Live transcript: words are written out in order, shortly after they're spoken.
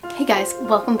Hey guys,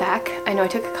 welcome back. I know I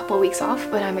took a couple of weeks off,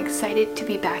 but I'm excited to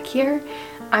be back here.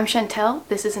 I'm Chantel,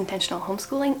 this is Intentional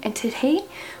Homeschooling, and today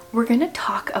we're going to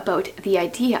talk about the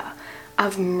idea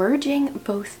of merging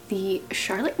both the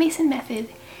Charlotte Mason method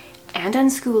and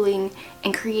unschooling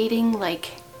and creating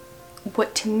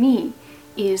what to me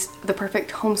is the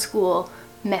perfect homeschool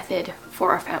method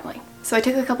for our family. So I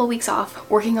took a couple weeks off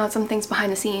working on some things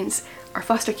behind the scenes. Our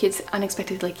foster kids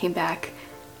unexpectedly came back.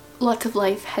 Lots of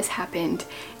life has happened.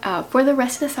 For the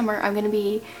rest of the summer, I'm going to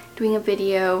be doing a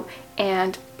video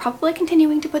and probably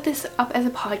continuing to put this up as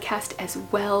a podcast as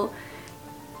well,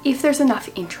 if there's enough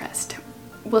interest.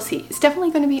 We'll see. It's definitely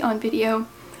going to be on video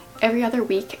every other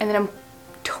week, and then I'm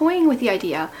toying with the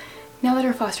idea, now that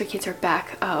our foster kids are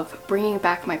back, of bringing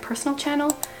back my personal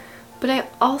channel, but I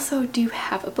also do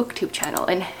have a booktube channel,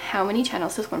 and how many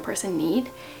channels does one person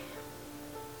need?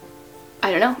 I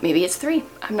don't know, maybe it's 3,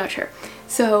 I'm not sure.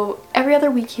 So every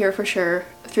other week here for sure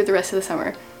through the rest of the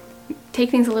summer. Take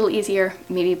things a little easier,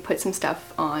 maybe put some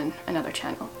stuff on another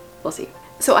channel. We'll see.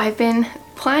 So I've been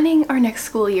planning our next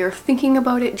school year, thinking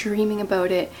about it, dreaming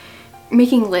about it,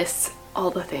 making lists, all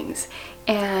the things.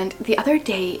 And the other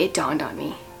day it dawned on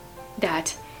me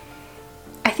that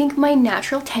I think my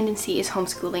natural tendency is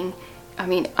unschooling.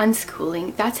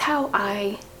 That's how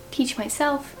I teach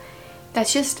myself.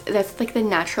 That's like the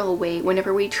natural way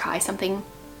whenever we try something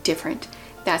different.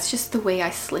 That's just the way I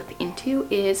slip into,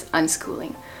 is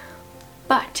unschooling.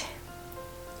 But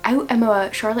I am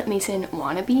a Charlotte Mason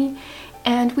wannabe,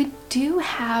 and we do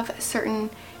have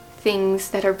certain things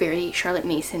that are very Charlotte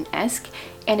Mason-esque,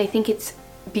 and I think it's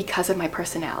because of my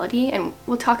personality, and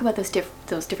we'll talk about those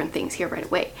different things here right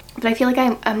away. But I feel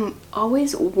like I'm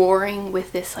always warring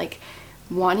with this,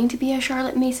 wanting to be a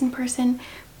Charlotte Mason person,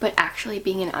 but actually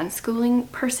being an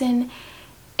unschooling person.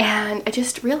 And I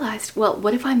just realized, well,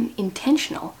 what if I'm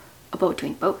intentional about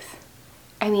doing both?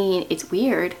 I mean, it's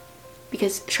weird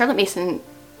because Charlotte Mason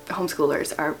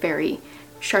homeschoolers are very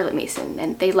Charlotte Mason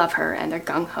and they love her and they're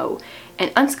gung-ho.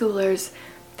 And unschoolers,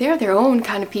 they're their own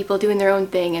kind of people doing their own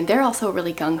thing and they're also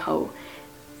really gung-ho.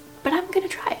 But I'm gonna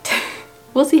try it.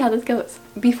 We'll see how this goes.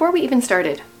 Before we even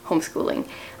started homeschooling,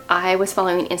 I was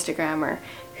following an Instagrammer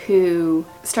who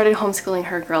started homeschooling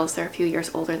her girls. They're a few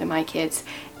years older than my kids,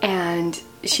 and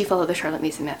she followed the Charlotte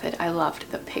Mason method. I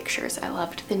loved the pictures, I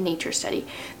loved the nature study.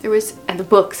 And the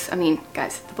books,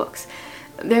 guys, the books.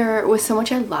 There was so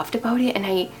much I loved about it, and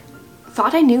I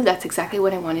thought I knew that's exactly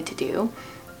what I wanted to do.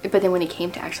 But then when it came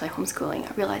to actually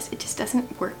homeschooling, I realized it just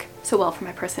doesn't work so well for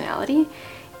my personality.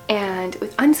 And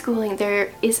with unschooling,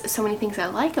 there is so many things I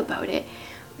like about it,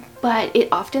 but it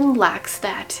often lacks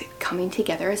that coming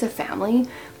together as a family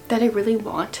that I really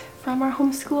want from our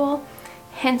homeschool.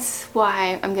 Hence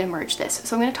why I'm going to merge this.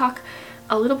 So I'm going to talk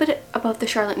a little bit about the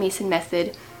Charlotte Mason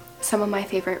method, some of my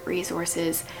favorite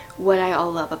resources, what I all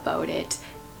love about it,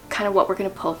 kind of what we're going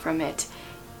to pull from it,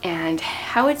 and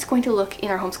how it's going to look in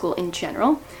our homeschool in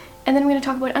general. And then I'm going to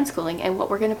talk about unschooling and what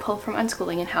we're going to pull from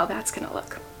unschooling and how that's going to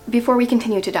look. Before we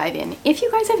continue to dive in, if you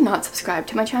guys have not subscribed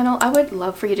to my channel, I would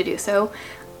love for you to do so.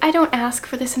 I don't ask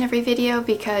for this in every video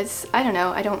because, I don't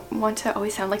know, I don't want to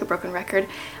always sound like a broken record.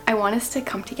 I want us to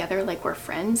come together like we're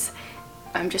friends.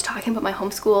 I'm just talking about my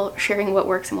homeschool, sharing what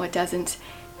works and what doesn't.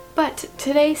 But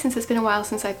today, since it's been a while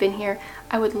since I've been here,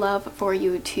 I would love for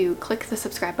you to click the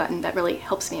subscribe button. That really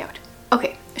helps me out.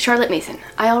 Okay, Charlotte Mason.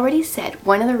 I already said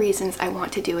one of the reasons I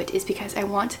want to do it is because I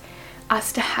want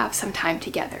us to have some time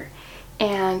together.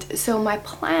 And so my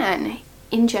plan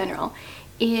in general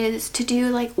is to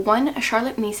do one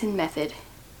Charlotte Mason method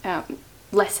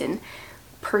lesson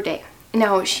per day.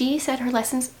 Now, she said her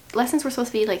lessons were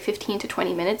supposed to be 15 to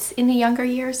 20 minutes in the younger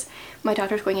years. My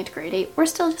daughter's going into grade 8. We're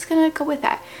still just gonna go with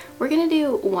that. We're gonna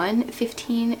do one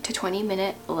 15 to 20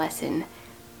 minute lesson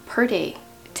per day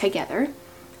together,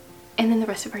 and then the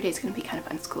rest of our day is gonna be kind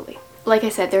of unschooling. Like I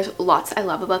said, there's lots I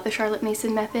love about the Charlotte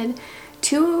Mason method.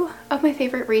 2 of my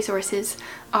favorite resources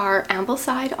are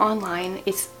Ambleside online.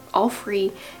 It's all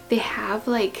free. They have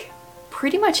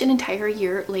pretty much an entire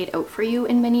year laid out for you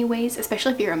in many ways,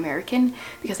 especially if you're American,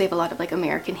 because they have a lot of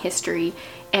American history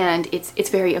and it's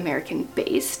very American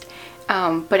based.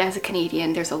 But as a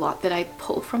Canadian, there's a lot that I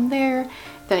pull from there,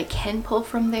 that I can pull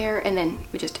from there, and then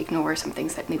we just ignore some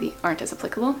things that maybe aren't as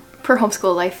applicable. Per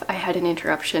homeschool life, I had an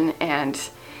interruption and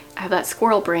I have that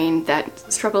squirrel brain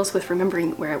that struggles with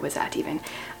remembering where I was at even.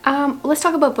 Let's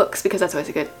talk about books because that's always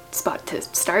a good spot to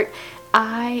start.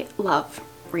 I love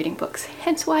reading books,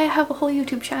 hence why I have a whole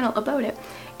YouTube channel about it,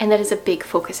 and that is a big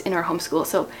focus in our homeschool.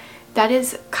 So that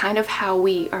is kind of how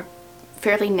we are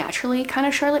fairly naturally kind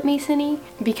of Charlotte Mason-y,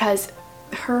 because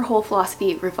her whole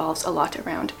philosophy revolves a lot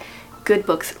around good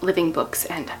books, living books,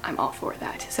 and I'm all for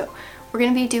that. So we're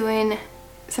gonna be doing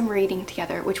some reading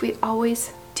together, which we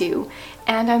always do,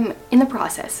 and I'm in the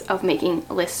process of making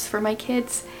lists for my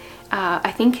kids.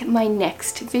 I think my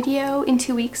next video in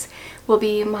 2 weeks will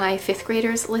be my 5th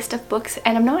graders list of books,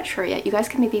 and I'm not sure yet. You guys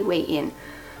can maybe weigh in.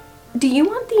 Do you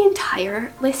want the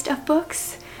entire list of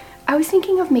books? I was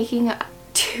thinking of making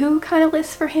 2 kind of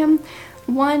lists for him.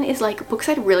 One is like books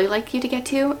I'd really like you to get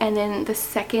to, and then the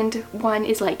second one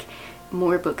is like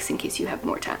more books in case you have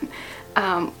more time.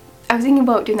 I was thinking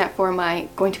about doing that for my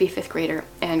going to be 5th grader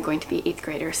and going to be 8th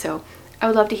grader, so I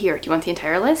would love to hear, do you want the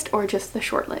entire list or just the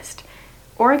short list?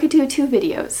 Or I could do 2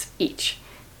 videos each.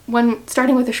 One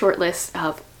starting with a short list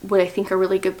of what I think are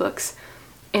really good books,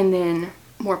 and then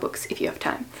more books if you have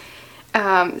time.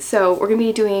 So we're gonna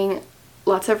be doing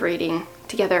lots of reading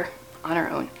together on our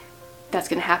own. That's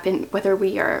gonna happen whether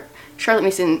we are Charlotte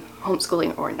Mason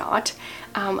homeschooling or not.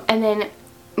 And then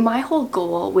my whole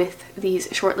goal with these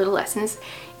short little lessons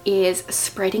is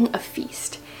spreading a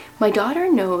feast. My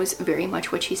daughter knows very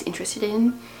much what she's interested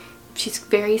in. She's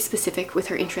very specific with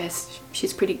her interests.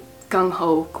 She's pretty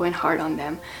gung-ho, going hard on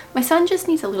them. My son just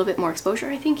needs a little bit more exposure.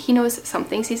 I think he knows some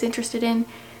things he's interested in,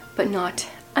 but not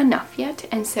enough yet.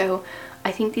 And so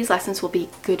I think these lessons will be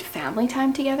good family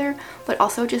time together, but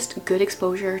also just good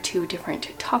exposure to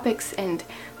different topics and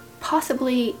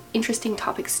possibly interesting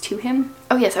topics to him.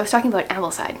 Oh yes, I was talking about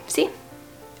Ambleside. See?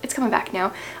 It's coming back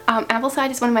now. Ambleside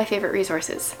is one of my favorite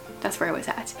resources. That's where I was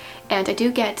at. And I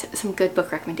do get some good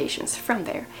book recommendations from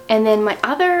there. And then my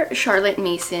other Charlotte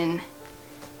Mason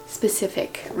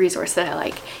specific resource that I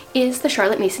like is the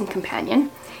Charlotte Mason Companion.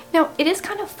 Now, it is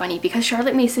kind of funny because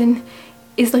Charlotte Mason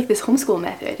is like this homeschool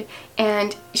method,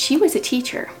 and she was a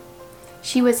teacher.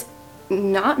 She was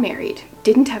not married,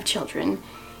 didn't have children,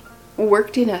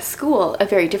 worked in a school, a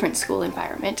very different school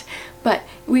environment, but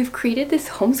we've created this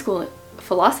homeschool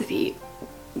philosophy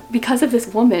because of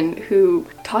this woman who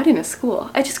taught in a school.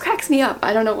 It just cracks me up.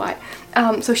 I don't know why.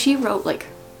 So she wrote like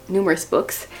numerous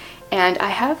books, and I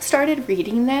have started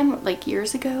reading them like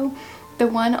years ago. The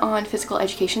one on physical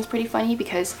education is pretty funny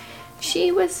because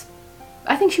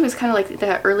I think she was kind of like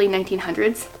the early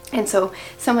 1900s, and so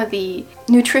some of the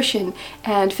nutrition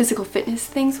and physical fitness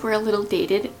things were a little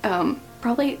dated.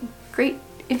 Probably great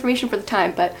information for the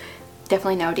time, but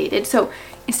definitely now dated. So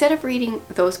instead of reading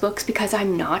those books, because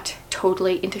I'm not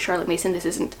totally into Charlotte Mason, this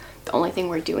isn't the only thing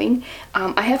we're doing,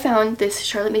 I have found this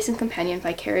Charlotte Mason Companion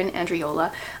by Karen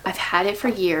Andriola. I've had it for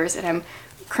years, and I'm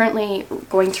currently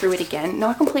going through it again,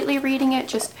 not completely reading it,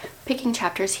 just picking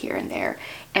chapters here and there,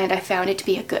 and I found it to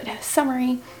be a good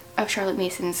summary of Charlotte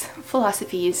Mason's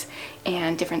philosophies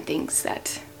and different things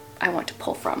that I want to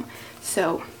pull from.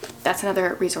 So that's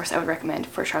another resource I would recommend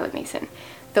for Charlotte Mason.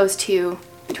 Those two,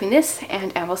 between this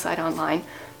and Ambleside Online,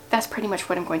 that's pretty much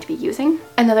what I'm going to be using.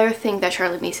 Another thing that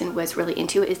Charlotte Mason was really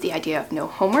into is the idea of no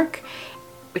homework,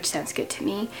 which sounds good to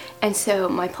me. And so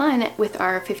my plan with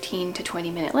our 15 to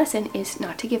 20 minute lesson is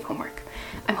not to give homework.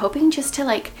 I'm hoping just to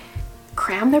like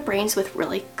cram their brains with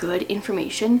really good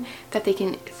information that they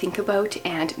can think about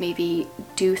and maybe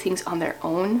do things on their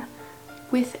own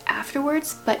with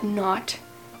afterwards, but not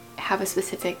have a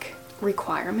specific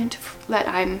requirement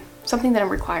that something that I'm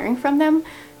requiring from them.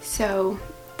 So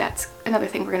that's another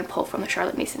thing we're going to pull from the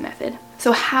Charlotte Mason method.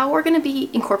 So how we're going to be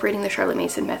incorporating the Charlotte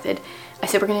Mason method, I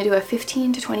said we're going to do a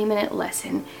 15 to 20 minute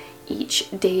lesson each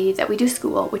day that we do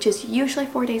school, which is usually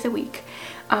 4 days a week.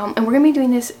 And we're going to be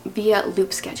doing this via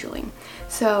loop scheduling.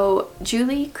 So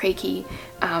Julie Crakey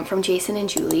from Jason and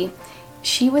Julie,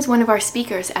 she was one of our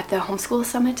speakers at the homeschool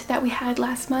summit that we had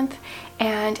last month,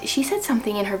 and she said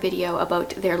something in her video about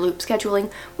their loop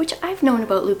scheduling, which I've known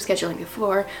about loop scheduling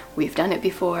before, we've done it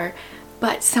before,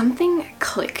 but something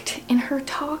clicked in her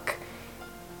talk,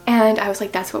 and I was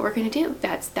like, that's what we're gonna do,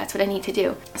 that's what I need to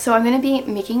do. So I'm gonna be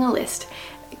making a list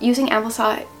using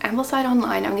Ambleside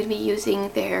Online. I'm gonna be using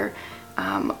their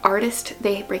artist.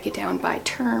 They break it down by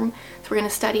term, so we're going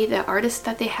to study the artist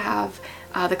that they have,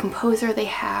 the composer they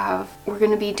have. We're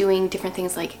going to be doing different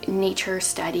things like nature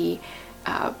study,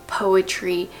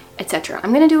 poetry, etc.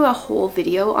 I'm going to do a whole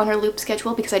video on our loop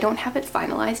schedule because I don't have it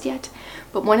finalized yet,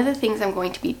 but one of the things I'm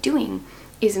going to be doing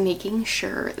is making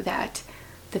sure that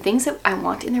the things that I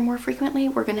want in there more frequently,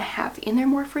 we're going to have in there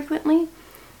more frequently.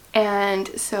 And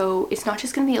so it's not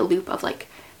just going to be a loop of like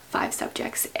 5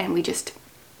 subjects and we just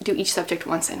do each subject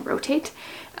once and rotate.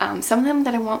 Some of them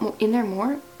that I want in there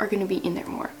more are going to be in there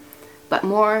more, but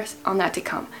more on that to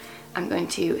come. I'm going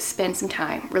to spend some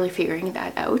time really figuring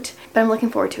that out, but I'm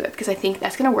looking forward to it because I think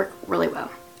that's going to work really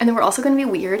well. And then we're also going to be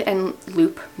weird and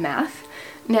loop math.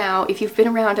 Now, if you've been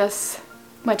around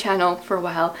my channel for a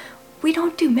while, we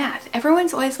don't do math.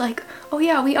 Everyone's always like, oh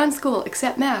yeah, we unschool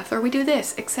except math, or we do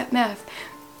this except math.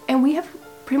 And we have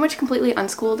pretty much completely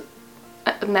unschooled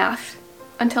math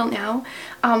until now.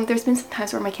 There's been some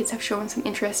times where my kids have shown some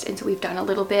interest, and so we've done a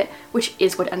little bit, which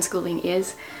is what unschooling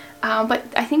is. But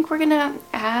I think we're gonna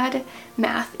add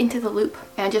math into the loop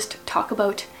and just talk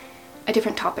about a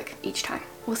different topic each time.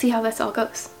 We'll see how this all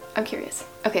goes. I'm curious.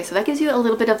 Okay, so that gives you a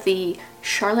little bit of the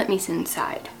Charlotte Mason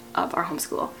side of our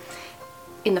homeschool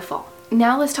in the fall.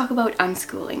 Now let's talk about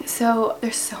unschooling. So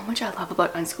there's so much I love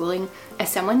about unschooling. As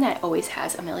someone that always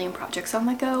has a million projects on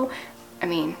the go, I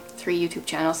mean, 3 YouTube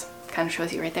channels kind of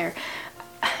shows you right there.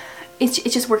 It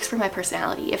just works for my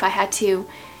personality. If I had to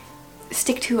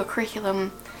stick to a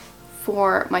curriculum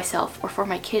for myself or for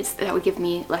my kids, that would give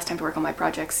me less time to work on my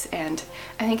projects, and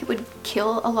I think it would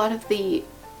kill a lot of the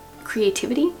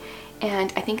creativity.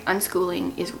 And I think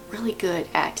unschooling is really good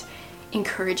at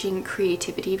encouraging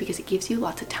creativity because it gives you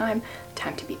lots of time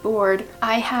to be bored.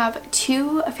 I have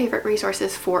 2 favorite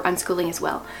resources for unschooling as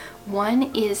well.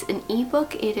 One is an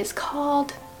ebook. It is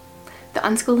called The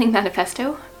Unschooling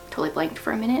Manifesto. Totally blanked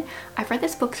for a minute. I've read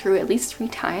this book through at least 3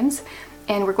 times,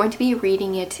 and we're going to be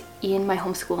reading it in my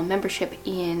homeschool membership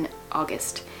in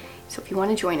August. So if you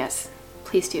want to join us,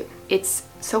 please do. It's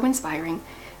so inspiring.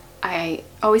 I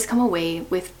always come away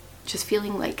with just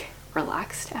feeling like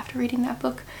relaxed after reading that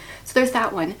book. So there's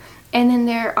that one. And then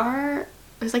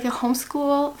there's like a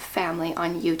homeschool family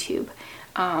on YouTube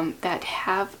that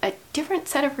have a different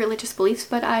set of religious beliefs,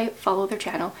 but I follow their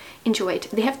channel, enjoy it.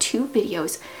 They have 2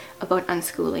 videos about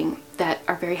unschooling that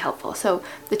are very helpful. So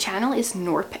the channel is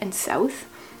Norp and South,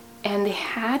 and they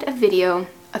had a video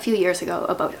a few years ago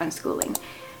about unschooling,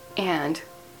 and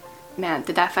man,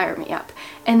 did that fire me up.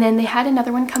 And then they had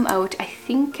another one come out, I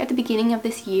think at the beginning of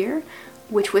this year,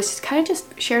 which was kind of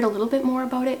just shared a little bit more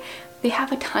about it. They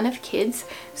have a ton of kids,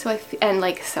 and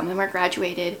like some of them are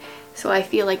graduated, so I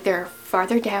feel like they're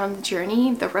farther down the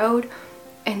journey, the road,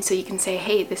 and so you can say,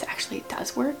 hey, this actually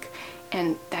does work,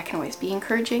 and that can always be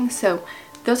encouraging. So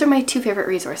those are my 2 favorite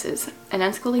resources, an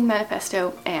unschooling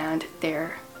manifesto and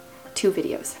their 2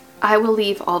 videos. I will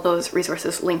leave all those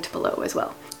resources linked below as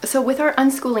well. So with our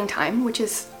unschooling time, which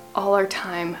is all our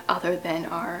time other than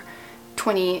our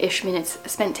 20-ish minutes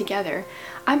spent together,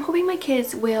 I'm hoping my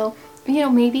kids will,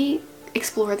 maybe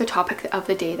explore the topic of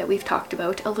the day that we've talked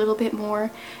about a little bit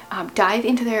more, dive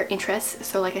into their interests.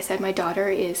 So like I said, my daughter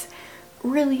is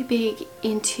really big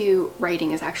into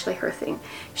writing, is actually her thing.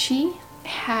 She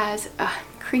has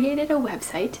created a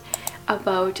website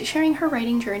about sharing her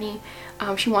writing journey.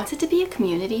 She wants it to be a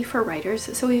community for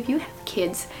writers. So if you have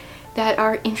kids that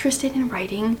are interested in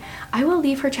writing, I will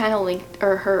leave her channel linked,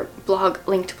 or her blog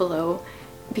linked below,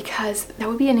 because that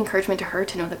would be an encouragement to her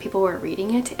to know that people were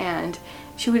reading it, and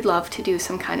she would love to do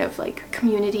some kind of like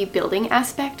community building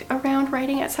aspect around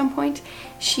writing at some point.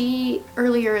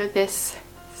 Earlier this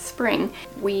spring,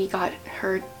 we got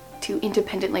her to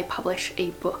independently publish a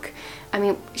book. I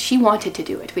mean, she wanted to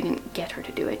do it. We didn't get her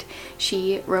to do it.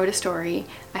 She wrote a story.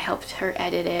 I helped her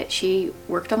edit it. She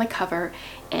worked on the cover,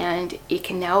 and it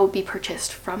can now be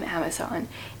purchased from Amazon.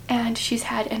 And she's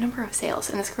had a number of sales,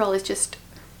 and this girl is just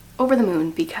over the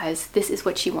moon because this is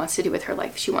what she wants to do with her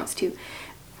life. She wants to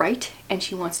write, and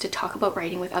she wants to talk about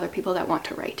writing with other people that want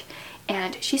to write.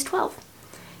 And she's 12.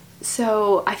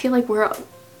 So I feel like we're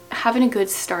having a good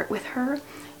start with her,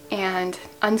 and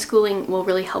unschooling will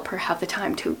really help her have the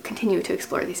time to continue to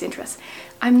explore these interests.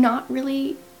 I'm not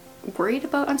really worried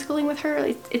about unschooling with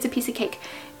her. It's a piece of cake.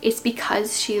 It's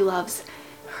because she loves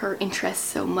her interests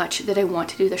so much that I want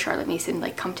to do the Charlotte Mason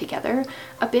like come together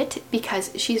a bit,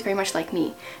 because she's very much like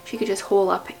me. She could just hole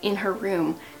up in her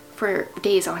room for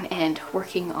days on end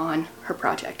working on her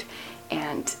project,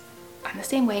 and I'm the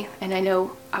same way, and I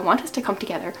know I want us to come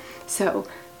together, so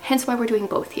hence why we're doing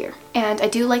both here. And I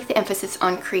do like the emphasis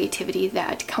on creativity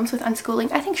that comes with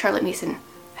unschooling. I think Charlotte Mason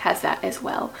has that as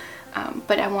well,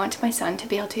 but I want my son to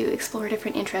be able to explore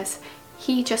different interests.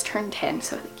 He just turned 10,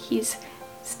 so he's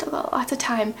still got lots of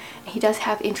time, and he does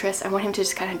have interests. I want him to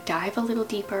just kind of dive a little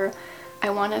deeper. I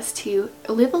want us to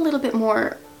live a little bit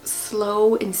more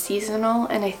slow and seasonal,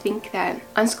 and I think that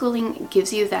unschooling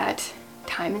gives you that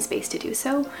time and space to do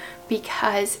so,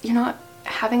 because you're not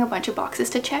having a bunch of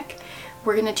boxes to check.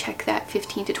 We're gonna check that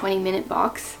 15 to 20 minute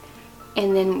box,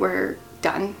 and then we're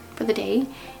done for the day,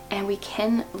 and we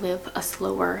can live a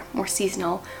slower, more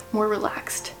seasonal, more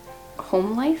relaxed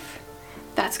home life.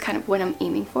 That's kind of what I'm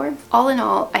aiming for. All in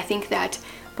all, I think that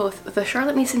both the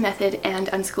Charlotte Mason method and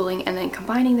unschooling, and then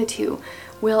combining the 2,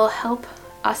 will help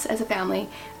us as a family,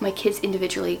 my kids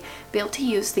individually, be able to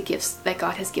use the gifts that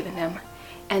God has given them,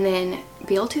 and then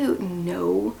be able to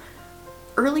know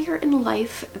earlier in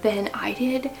life than I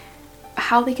did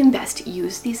how they can best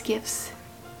use these gifts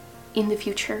in the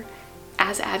future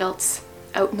as adults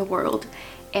out in the world,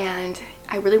 and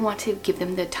I really want to give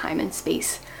them the time and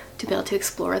space to be able to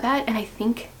explore that, and I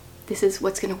think this is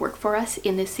what's going to work for us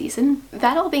in this season.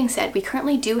 That all being said, we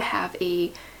currently do have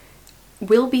a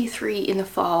will be 3 in the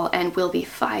fall and will be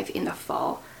 5 in the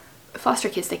fall foster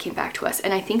kids that came back to us,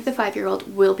 and I think the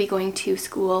 5-year-old will be going to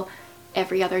school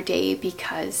every other day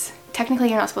because technically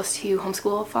you're not supposed to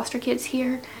homeschool foster kids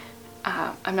here.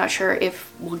 I'm not sure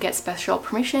if we'll get special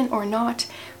permission or not,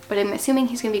 but I'm assuming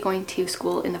he's going to be going to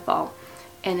school in the fall,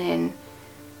 and then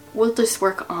we'll just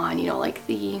work on, you know, like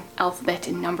the alphabet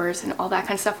and numbers and all that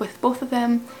kind of stuff with both of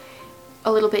them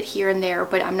a little bit here and there,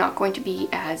 but I'm not going to be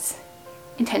as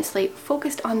intensely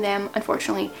focused on them,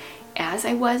 unfortunately, as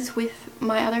I was with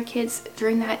my other kids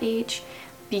during that age,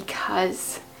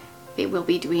 because they will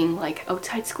be doing like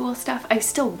outside school stuff. I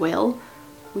still will.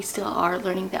 We still are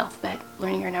learning the alphabet,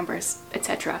 learning our numbers,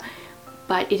 etc.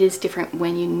 But it is different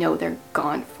when you know they're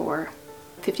gone for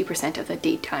 50% of the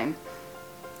daytime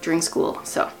during school.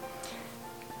 So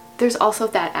there's also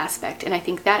that aspect, and I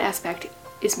think that aspect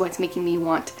is what's making me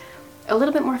want a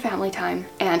little bit more family time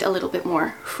and a little bit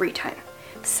more free time.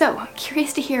 So,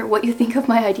 curious to hear what you think of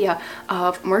my idea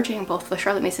of merging both the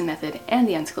Charlotte Mason method and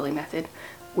the unschooling method.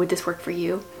 Would this work for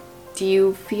you? Do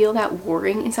you feel that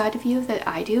warring inside of you that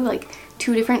I do? Like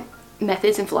 2 different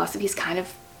methods and philosophies kind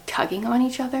of tugging on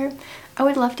each other? I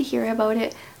would love to hear about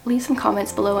it. Leave some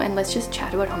comments below and let's just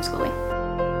chat about homeschooling.